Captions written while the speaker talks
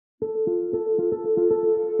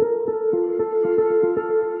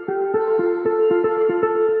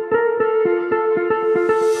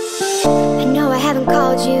haven't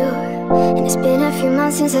called you, and it's been a few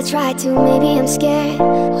months since I tried to. Maybe I'm scared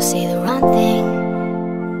I'll say the wrong thing.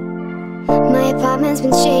 My apartment's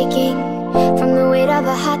been shaking from the weight of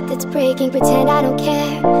a heart that's breaking. Pretend I don't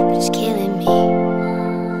care, but it's killing me.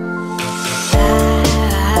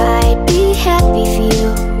 I'd be happy for you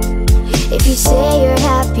if you say you're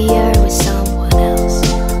happier with someone else.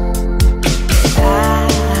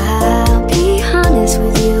 I'll be honest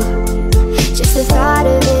with you, just the thought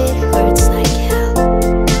of it hurts like hell.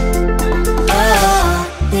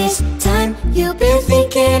 Oh, this time you've been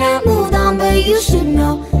thinking I moved on, but you should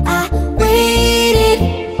know I waited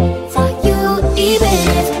for you. Even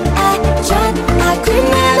if I tried, I could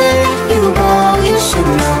never let you go. You should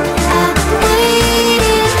know I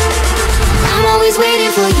waited. I'm always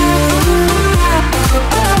waiting for you.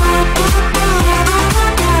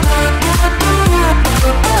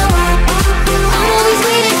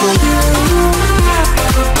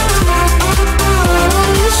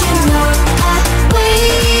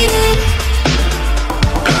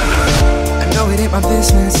 My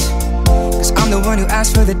business, cause I'm the one who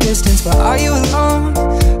asked for the distance. But are you alone?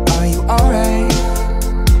 Are you alright?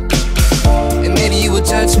 And maybe you will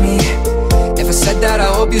judge me if I said that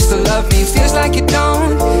I hope you still love me. Feels like you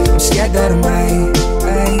don't, I'm scared that I might.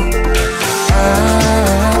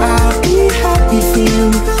 I'll be happy for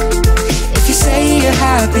you if you say you're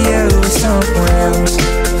happier with someone else.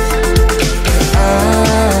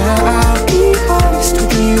 I'll be honest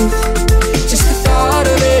with you, just the thought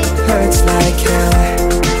of it hurts like hell.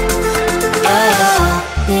 Oh,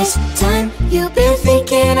 this time you've been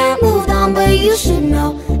thinking I moved on, but you should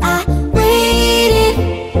know I waited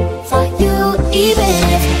for you. Even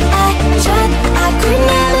if I tried, I could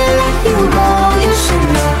never let you go. You should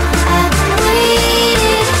know I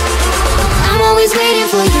waited. I'm always waiting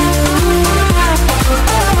for you.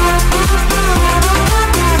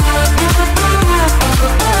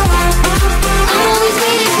 I'm always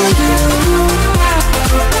waiting for you.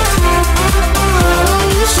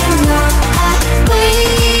 You should know I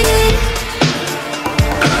waited.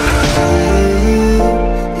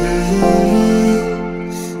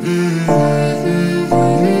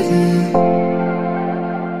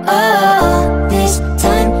 Oh, this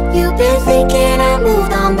time you've been thinking I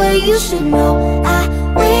moved on, but you should know I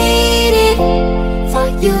waited for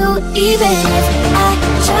you. Even if I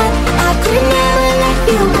tried, I could never let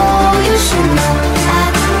you go. You should know I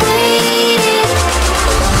waited.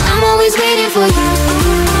 I'm always waiting for you.